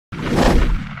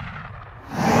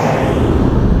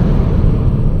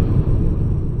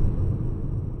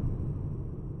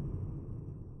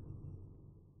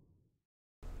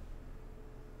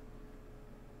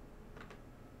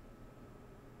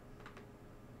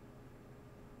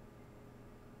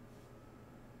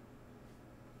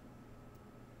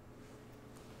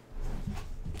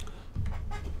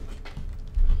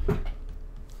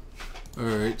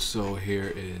Alright, so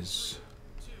here is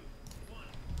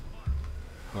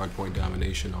Hardpoint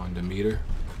Domination on Demeter.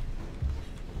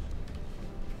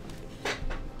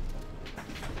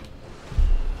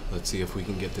 Let's see if we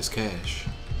can get this cash.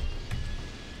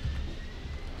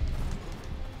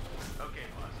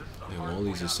 And all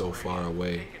these are so far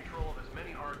away.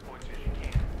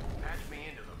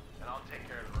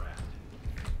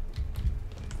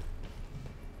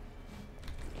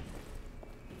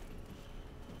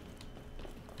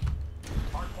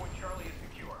 Hardpoint Charlie is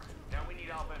secure. Now we need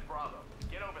Alpha and Bravo.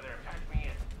 Get over there and patch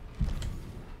me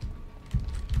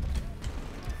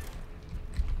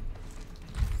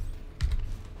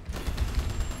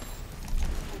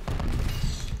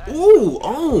in. Ooh,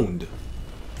 owned!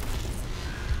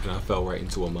 And I fell right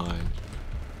into a mine.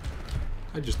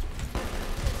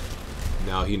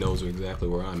 Now he knows exactly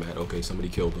where I'm at. Okay, somebody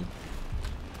killed him.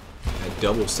 That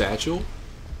double satchel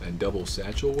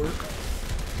work?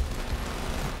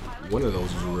 One of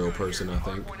those is a real person, I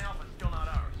think.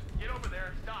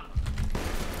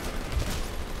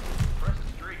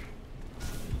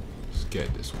 Let's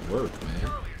get this work, man.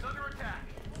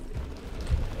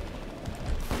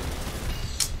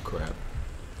 Crap.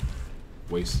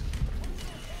 Waste.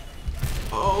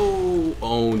 Oh,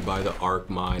 owned by the arc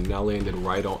mine. Now landed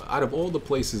right on. Out of all the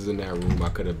places in that room I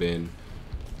could have been,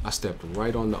 I stepped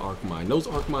right on the arc mine. Those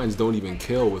arc mines don't even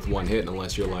kill with one hit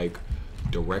unless you're like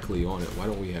directly on it. Why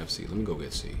don't we have C? Let me go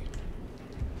get C.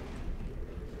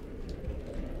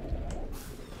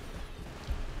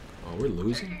 Oh, we're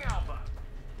losing?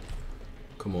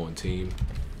 Come on, team.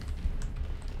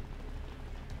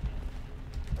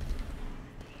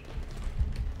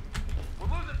 We're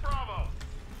losing Bravo.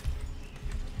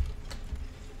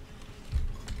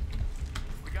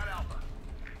 We got Alpha.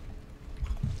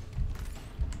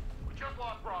 We just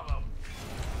lost Bravo.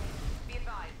 Be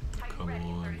advised.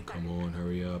 Come on,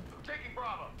 hurry up. Taking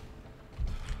Bravo.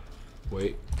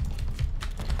 Wait.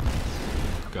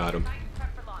 Got him.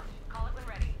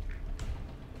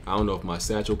 I don't know if my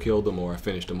satchel killed him or I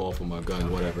finished him off with my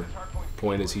gun, whatever.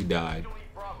 Point is, he died.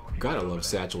 Gotta love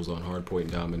satchels on Hardpoint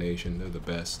and Domination. They're the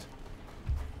best.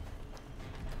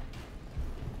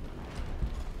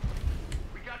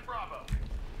 We got Bravo.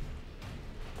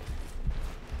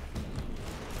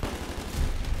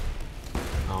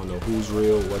 I don't know who's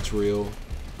real, what's real.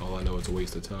 All I know is a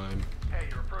waste of time. Hey,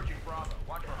 you're approaching Bravo.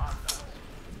 Watch for hostiles.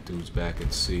 Dude's back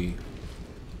at C.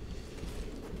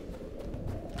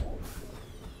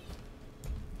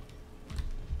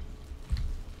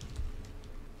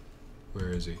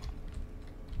 Where is he? We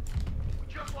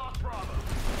just lost Bravo.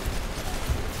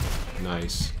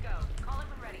 Nice.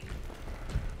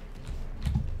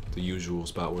 The usual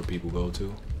spot where people go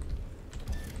to.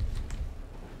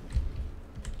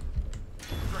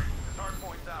 Great. This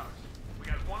Hardpoint's ours. We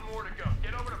got one more to go.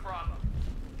 Get over to Bravo.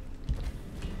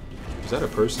 Is that a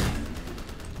person?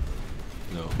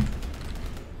 No.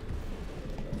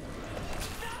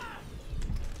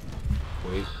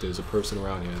 Wait, there's a person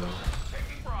around here though.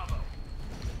 Taking Bravo.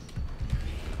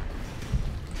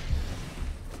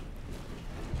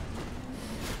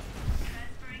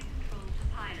 Transferring control to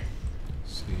pilot.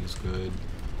 C is good.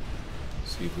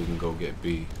 See if we can go get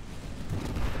B.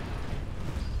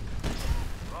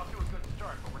 We're off to a good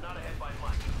start, but we're not ahead by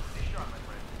much. Stay sharp, my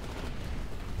friend.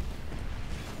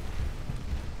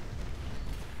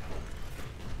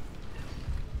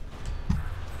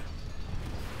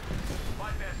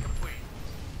 Bypass complete.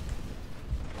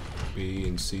 B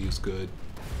and C is good.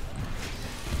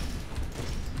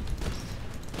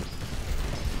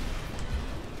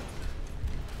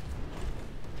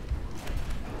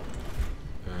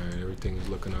 Alright, everything is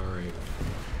looking alright.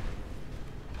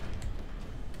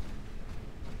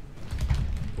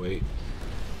 Wait.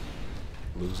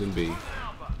 Losing B.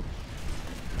 Alpha.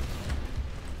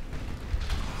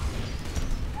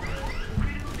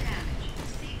 Critical damage.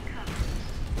 Seek cover.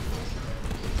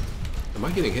 Am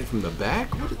I getting hit from the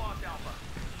back? What? Just lost Alpha.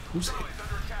 Who's hit? Charlie's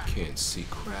under attack. Can't see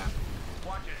crap.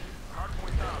 Watch it.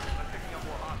 Hardpoint's ours. I'm picking up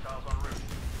more hostiles en route.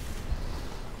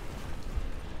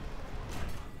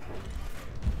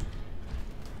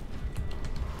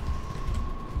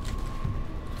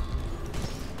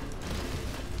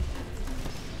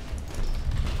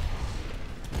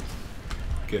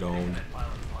 Get owned.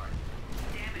 Pilot apart.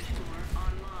 Damage core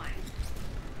online.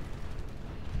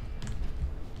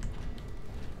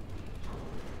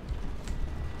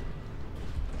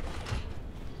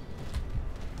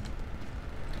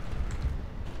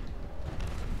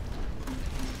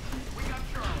 We got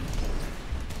Charlie.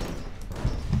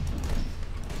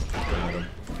 Got him.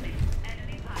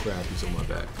 Enemy pilot. Crap, he's on my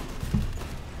back.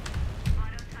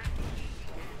 Autotype engaging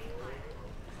enemy pilot.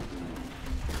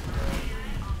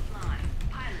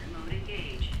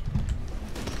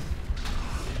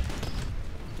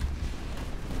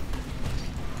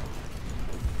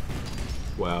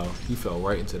 Wow, he fell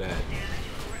right into that. Damage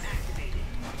overactivated.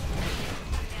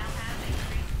 Now have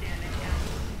increased damage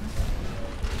output.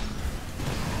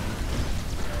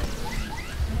 Warning,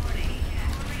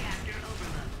 core reactor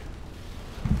overload.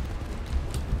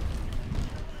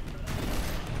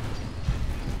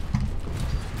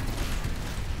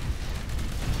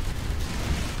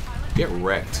 Get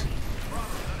wrecked.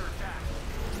 Bravo's under attack.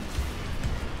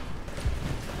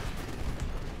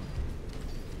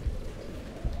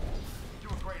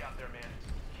 Doing great out there, man.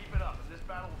 Keep it up, and this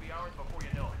battle will be ours before you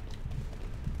know it.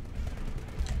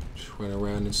 Just run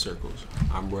around in circles.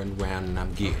 I'm running around and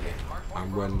I'm getting it.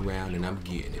 I'm running around and I'm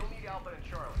getting it. You'll need Alpha and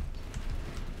Charlie.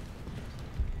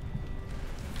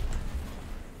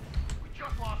 We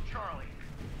just lost Charlie.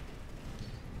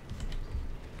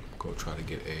 Go try to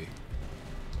get A.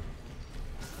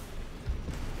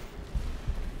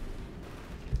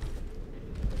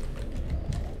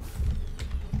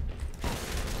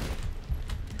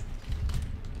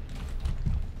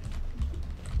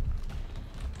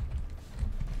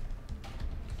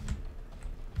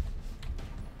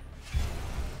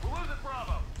 We're losing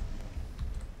Bravo.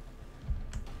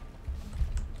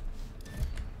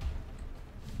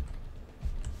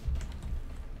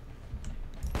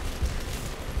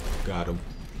 Got him.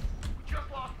 We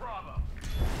just lost Bravo.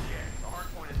 Yeah, the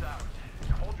hardpoint is ours.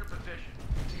 Now hold your position.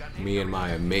 You got Me and my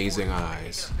amazing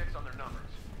eyes. Get a fix on their numbers.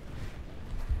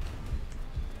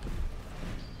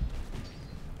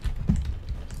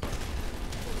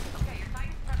 Okay, your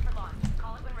Titan's prepped for launch.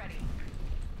 Call it when ready.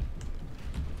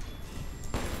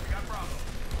 We got Bravo.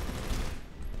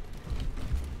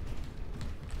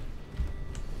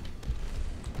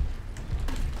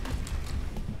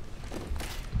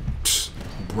 Psst,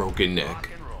 broken Rock neck.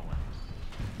 and roll.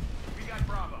 We got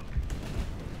Bravo.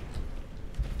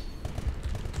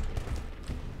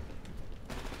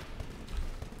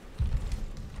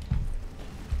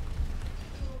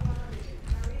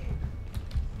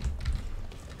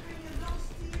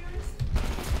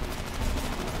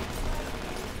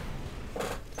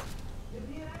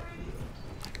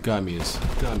 Got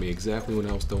me exactly when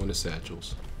I was throwing the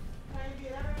satchels.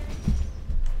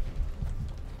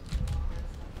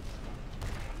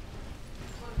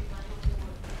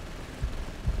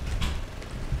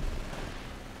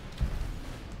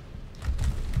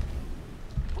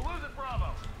 We're losing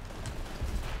Bravo.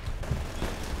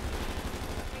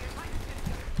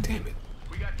 Damn it.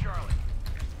 We got Charlie.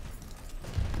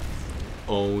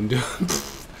 Owned.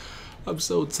 I'm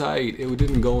so tight. It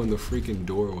didn't go in the freaking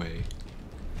doorway.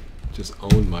 Just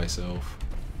owned myself.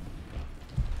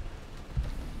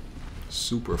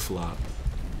 Super flop.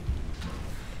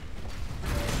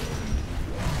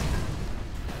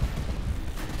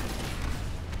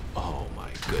 Oh my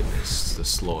goodness, the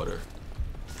slaughter.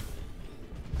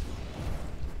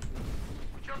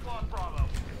 We just lost Bravo.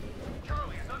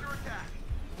 Charlie is under attack.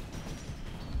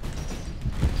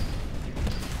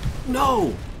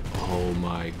 No! Oh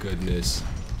my goodness.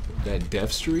 That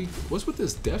death streak? What's with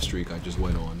this death streak I just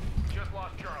went on? We just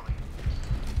lost Charlie.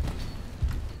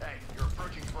 Hey, you're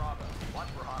approaching Bravo. Watch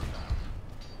for hostiles.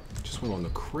 Just went on a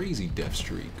crazy death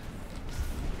streak.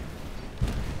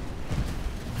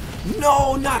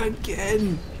 No, not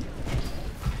again!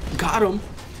 Got him!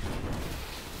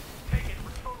 Take it,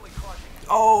 we're totally crushing it.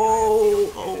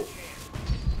 Oh!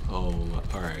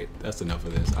 Alright, that's enough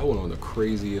of this. I went on the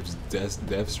craziest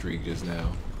death streak just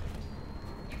now.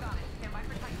 You got it. Stand by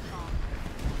for Titanfall.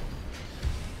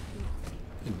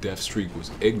 The death streak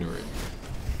was ignorant.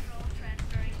 Control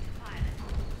transferring to pilot.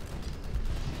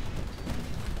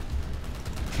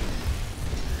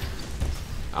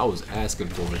 I was asking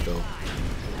for it though. Have a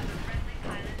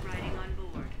friendly pilot riding on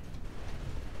board.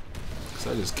 Cause I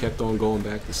just kept on going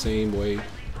back the same way.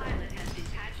 Friendly pilot has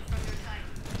detached from your Titan.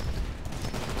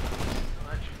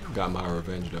 Got my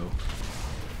revenge though.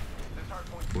 This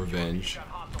hardpoint's Revenge. got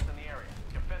hostiles in the area.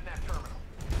 Defend that terminal.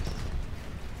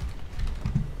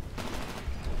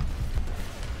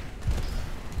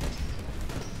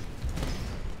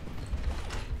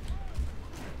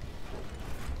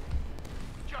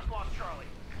 Just lost Charlie.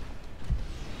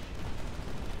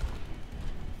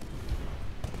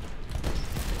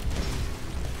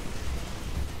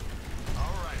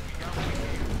 All right, we got what we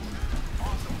needed.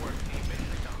 Awesome work, team.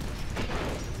 Mission accomplished.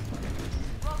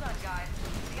 Well done, guys.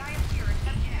 The IMC are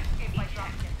attempting to escape by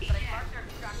dropping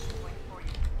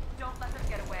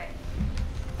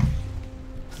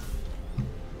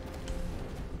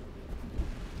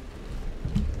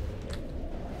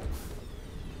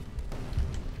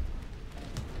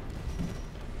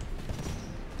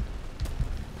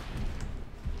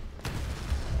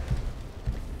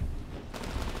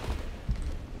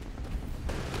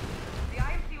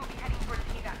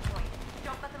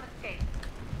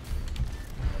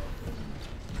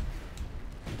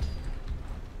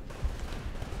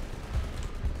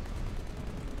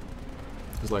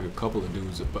There's like a couple of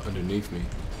dudes underneath me.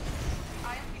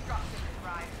 IMC dropship has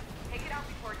arrived. Take it out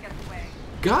before it gets away.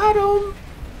 Got him!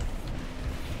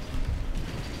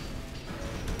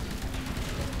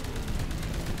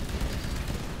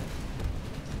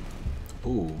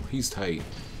 Ooh, he's tight.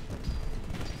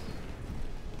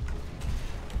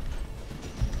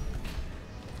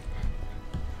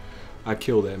 I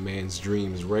killed that man's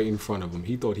dreams right in front of him.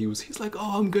 He thought he's like,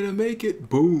 oh, I'm gonna make it.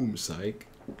 Boom, psych.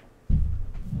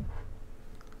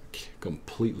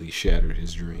 Completely shattered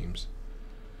his dreams.